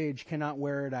old age cannot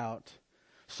wear it out.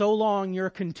 So long your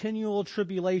continual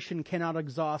tribulation cannot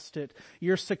exhaust it.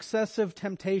 Your successive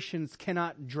temptations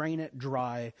cannot drain it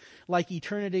dry. Like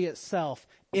eternity itself,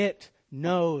 it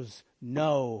knows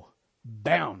no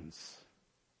bounds."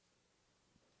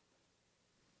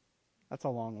 That's a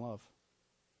long love.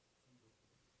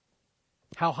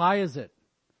 How high is it?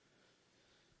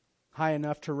 High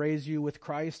enough to raise you with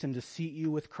Christ and to seat you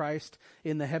with Christ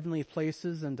in the heavenly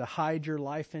places and to hide your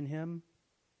life in Him?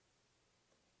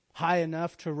 High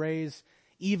enough to raise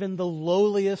even the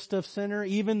lowliest of sinners,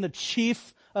 even the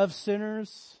chief of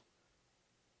sinners,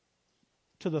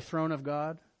 to the throne of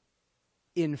God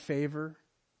in favor,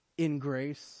 in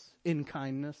grace, in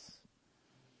kindness.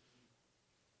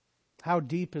 How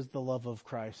deep is the love of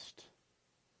Christ?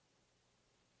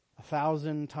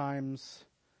 1,000 times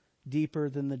deeper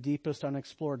than the deepest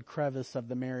unexplored crevice of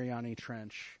the Mariana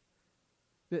Trench.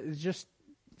 It's just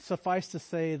suffice to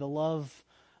say, the love,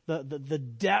 the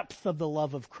depth of the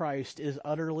love of Christ is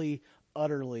utterly,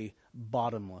 utterly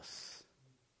bottomless.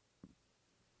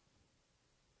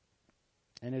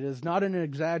 And it is not an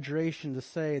exaggeration to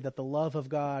say that the love of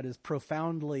God is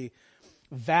profoundly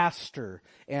vaster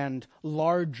and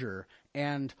larger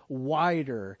and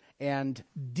wider and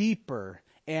deeper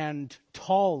and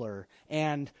taller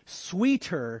and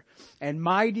sweeter and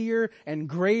mightier and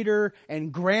greater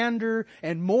and grander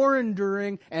and more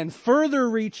enduring and further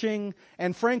reaching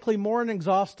and frankly more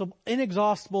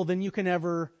inexhaustible than you can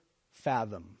ever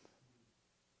fathom.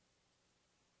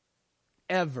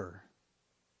 Ever.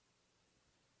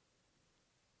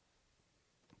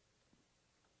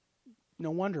 No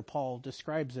wonder Paul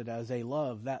describes it as a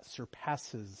love that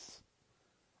surpasses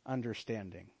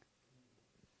understanding.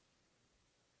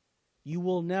 You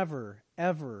will never,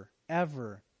 ever,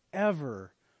 ever,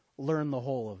 ever learn the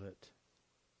whole of it.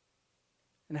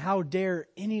 And how dare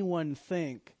anyone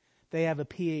think they have a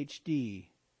PhD,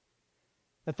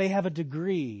 that they have a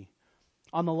degree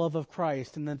on the love of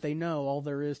Christ, and that they know all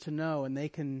there is to know, and they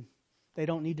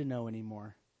don't need to know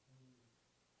anymore.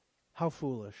 How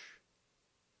foolish.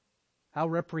 How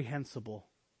reprehensible.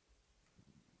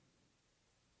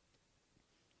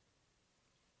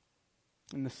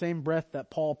 In the same breath that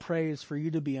Paul prays for you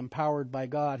to be empowered by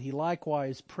God, he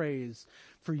likewise prays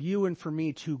for you and for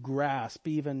me to grasp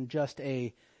even just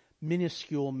a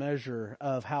minuscule measure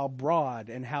of how broad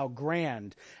and how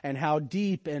grand and how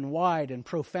deep and wide and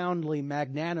profoundly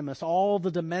magnanimous all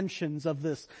the dimensions of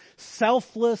this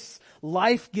selfless,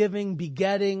 life-giving,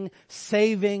 begetting,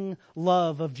 saving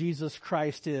love of Jesus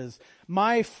Christ is.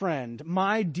 My friend,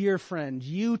 my dear friend,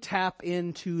 you tap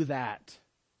into that.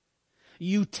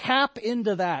 You tap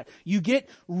into that. You get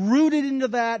rooted into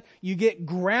that. You get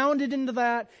grounded into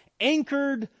that,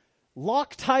 anchored,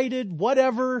 Loctited,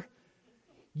 whatever.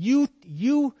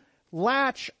 You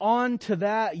latch on to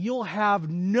that, you'll have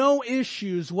no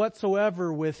issues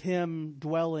whatsoever with Him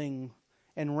dwelling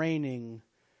and reigning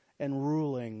and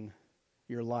ruling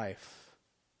your life.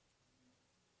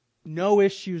 No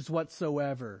issues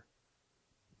whatsoever.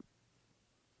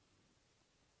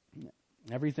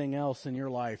 Everything else in your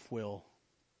life will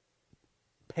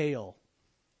pale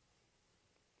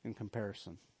in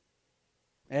comparison.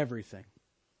 Everything.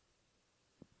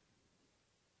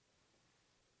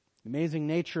 The amazing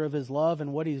nature of His love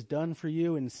and what He's done for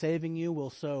you in saving you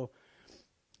will so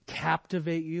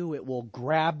captivate you. It will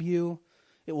grab you.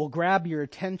 It will grab your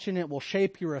attention. It will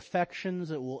shape your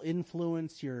affections. It will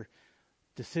influence your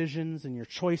decisions and your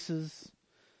choices.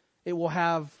 It will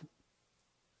have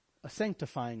a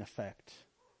sanctifying effect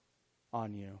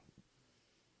on you.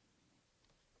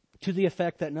 to the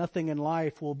effect that nothing in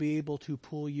life will be able to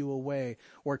pull you away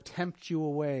or tempt you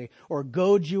away or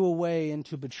goad you away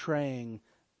into betraying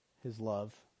His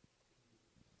love.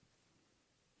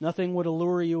 Nothing would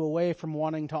allure you away from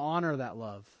wanting to honor that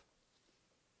love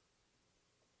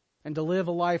and to live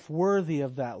a life worthy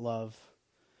of that love.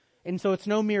 And so it's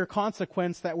no mere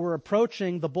consequence that we're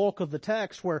approaching the bulk of the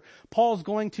text where Paul's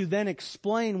going to then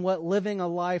explain what living a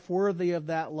life worthy of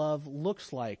that love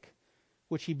looks like,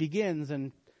 which he begins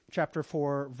in chapter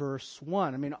 4, verse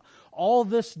 1. I mean, all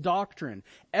this doctrine,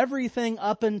 everything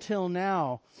up until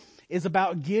now, is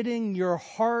about getting your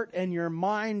heart and your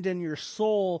mind and your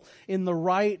soul in the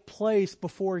right place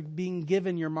before being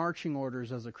given your marching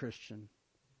orders as a Christian.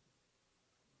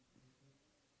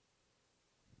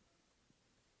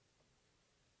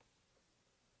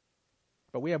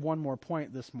 But we have one more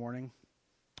point this morning.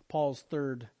 Paul's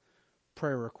third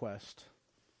prayer request.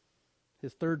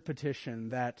 His third petition,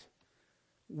 that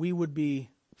we would be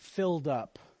filled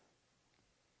up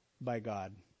by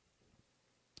God.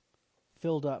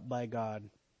 Filled up by God.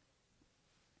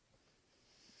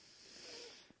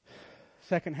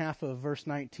 Second half of verse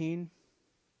 19.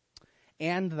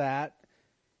 And that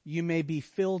you may be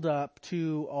filled up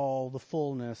to all the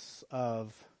fullness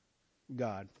of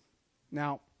God.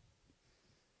 Now,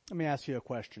 let me ask you a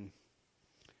question.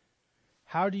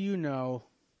 How do you know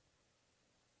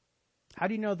that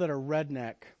a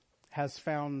redneck has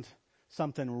found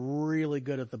something really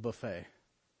good at the buffet?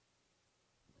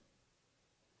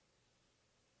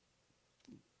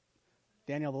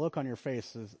 Daniel, the look on your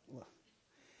face is,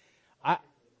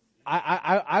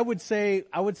 I would say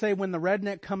when the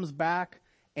redneck comes back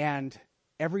and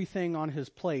everything on his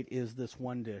plate is this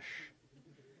one dish,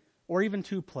 or even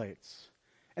two plates,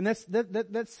 and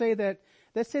let's say that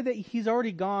he's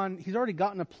already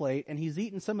gotten a plate and he's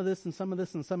eaten some of this and some of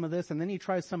this and some of this, and then he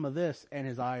tries some of this and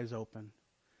his eyes open,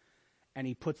 and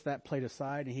he puts that plate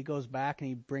aside and he goes back and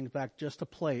he brings back just a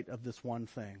plate of this one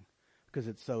thing because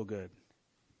it's so good.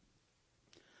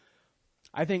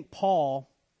 I think Paul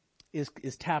is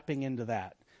tapping into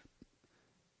that.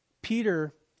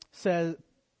 Peter says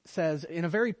in a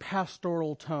very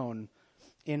pastoral tone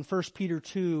in 1 Peter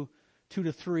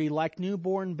 2:2-3, like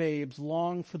newborn babes,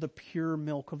 long for the pure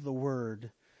milk of the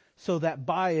word, so that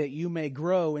by it you may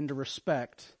grow into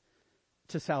respect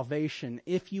to salvation,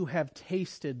 if you have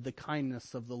tasted the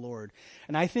kindness of the Lord.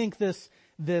 And I think this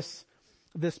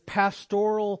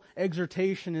pastoral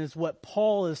exhortation is what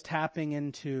Paul is tapping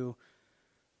into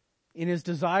in his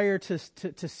desire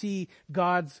to see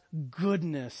God's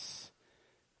goodness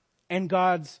and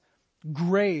God's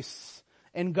grace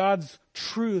and God's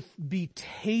truth be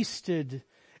tasted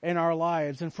in our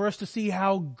lives, and for us to see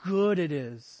how good it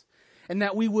is, and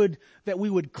that we would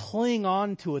cling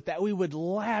on to it, that we would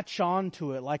latch on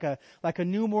to it like a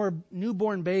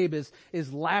newborn babe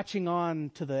is latching on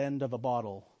to the end of a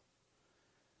bottle.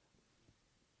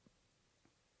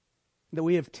 That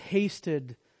we have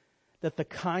tasted that the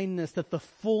kindness, that the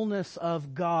fullness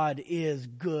of God is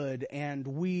good, and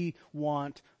we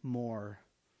want more.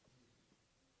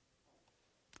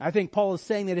 I think Paul is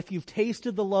saying that if you've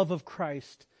tasted the love of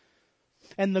Christ,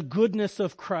 and the goodness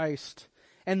of Christ,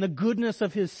 and the goodness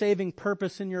of His saving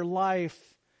purpose in your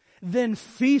life, then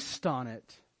feast on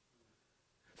it.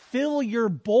 Fill your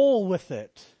bowl with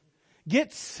it.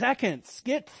 Get seconds,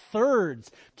 get thirds.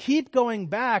 Keep going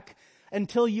back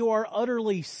until you are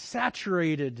utterly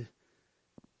saturated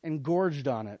and gorged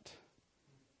on it.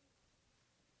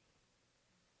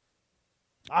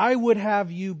 I would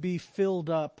have you be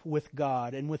filled up with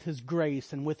God and with His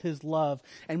grace and with His love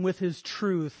and with His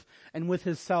truth and with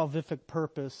His salvific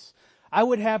purpose. I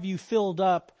would have you filled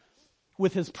up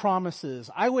with His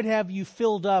promises. I would have you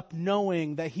filled up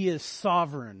knowing that He is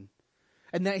sovereign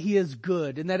and that He is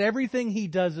good and that everything He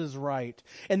does is right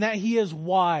and that He is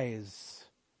wise.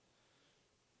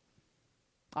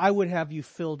 I would have you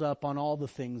filled up on all the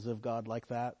things of God like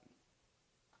that.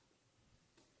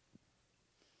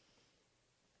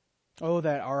 Oh,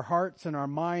 that our hearts and our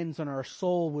minds and our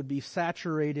soul would be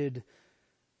saturated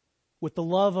with the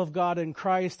love of God in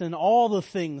Christ and all the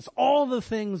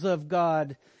things of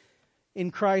God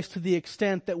in Christ, to the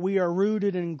extent that we are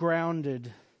rooted and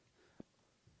grounded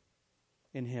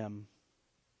in Him.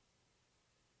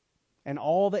 And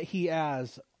all that He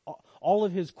has, all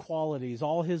of His qualities,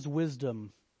 all His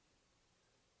wisdom,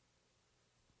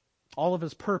 all of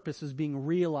His purpose is being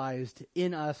realized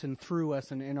in us and through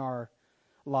us and in our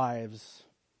lives.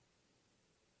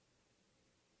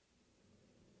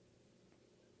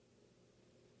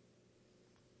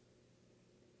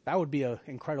 That would be an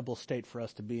incredible state for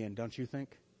us to be in, don't you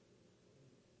think?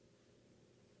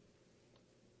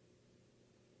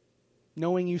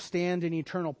 knowing you stand in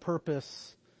eternal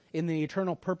purpose, in the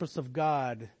eternal purpose of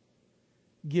God,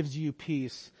 gives you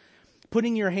peace.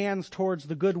 Putting your hands towards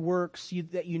the good works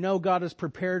that you know God has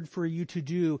prepared for you to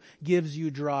do gives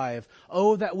you drive.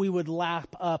 Oh, that we would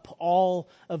lap up all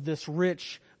of this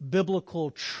rich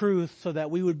biblical truth so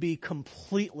that we would be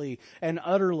completely and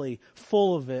utterly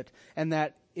full of it, and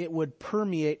that it would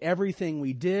permeate everything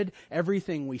we did,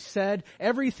 everything we said,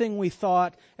 everything we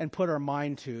thought and put our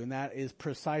mind to. And that is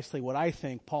precisely what I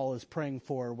think Paul is praying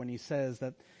for when he says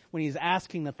that, when he's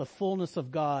asking that the fullness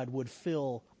of God would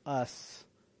fill us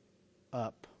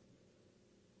up.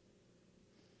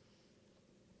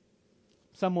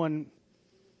 Someone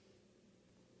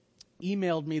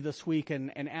emailed me this week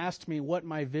and asked me what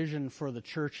my vision for the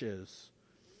church is.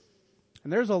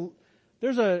 And there's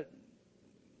a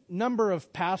number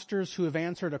of pastors who have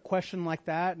answered a question like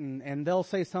that, and they'll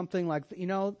say something like,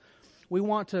 we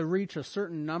want to reach a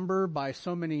certain number by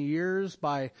so many years.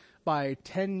 By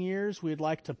 10 years, we'd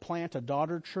like to plant a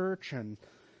daughter church,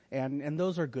 and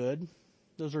those are good.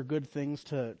 Those are good things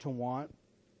to want.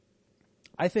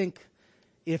 I think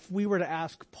if we were to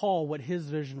ask Paul what his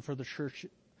vision for the church,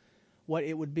 what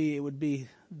it would be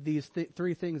these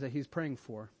three things that he's praying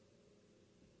for.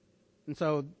 And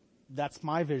so that's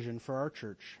my vision for our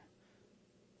church.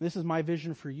 This is my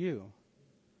vision for you.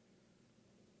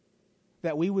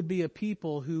 That we would be a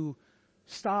people who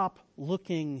stop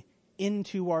looking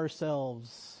into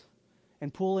ourselves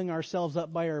and pulling ourselves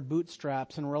up by our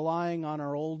bootstraps and relying on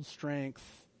our old strength,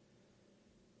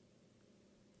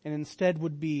 and instead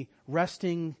would be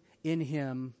resting in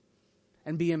Him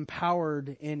and be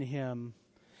empowered in Him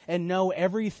and know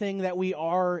everything that we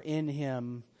are in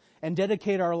Him and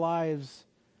dedicate our lives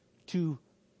to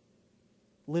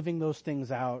living those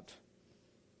things out.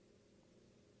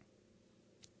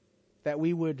 That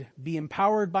we would be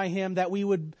empowered by Him, that we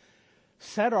would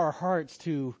set our hearts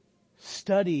to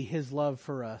study His love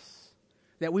for us,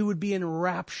 that we would be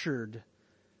enraptured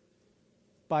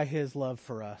by His love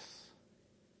for us,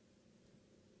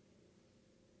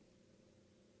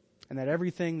 and that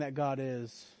everything that God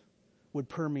is would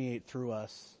permeate through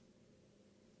us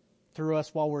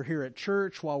while we're here at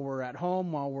church, while we're at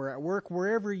home, while we're at work,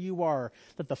 wherever you are,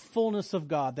 that the fullness of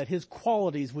God, that His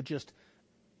qualities would just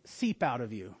seep out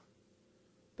of you.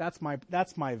 That's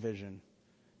my vision.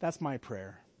 That's my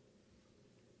prayer.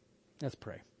 Let's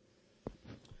pray.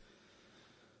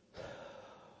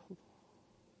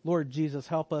 Lord Jesus,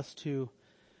 help us to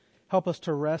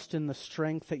rest in the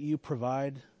strength that you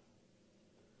provide.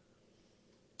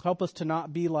 Help us to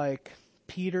not be like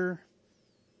Peter,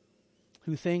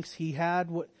 who thinks he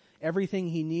had everything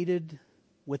he needed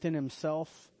within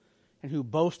himself and who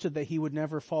boasted that he would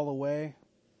never fall away.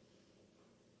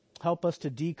 Help us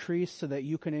to decrease so that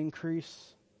you can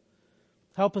increase.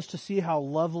 Help us to see how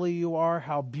lovely you are,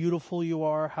 how beautiful you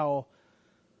are, how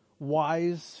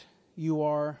wise you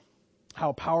are,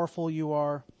 how powerful you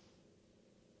are.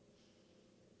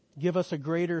 Give us a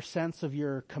greater sense of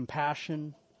your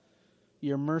compassion,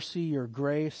 your mercy, your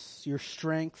grace, your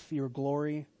strength, your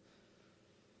glory.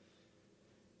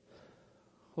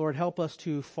 Lord, help us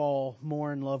to fall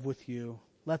more in love with you.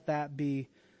 Let that be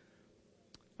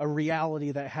a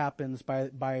reality that happens by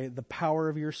the power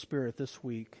of your Spirit this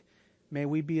week. May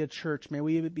we be a church, may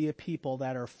we be a people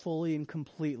that are fully and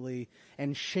completely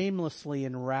and shamelessly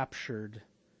enraptured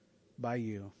by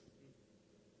you.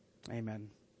 Amen.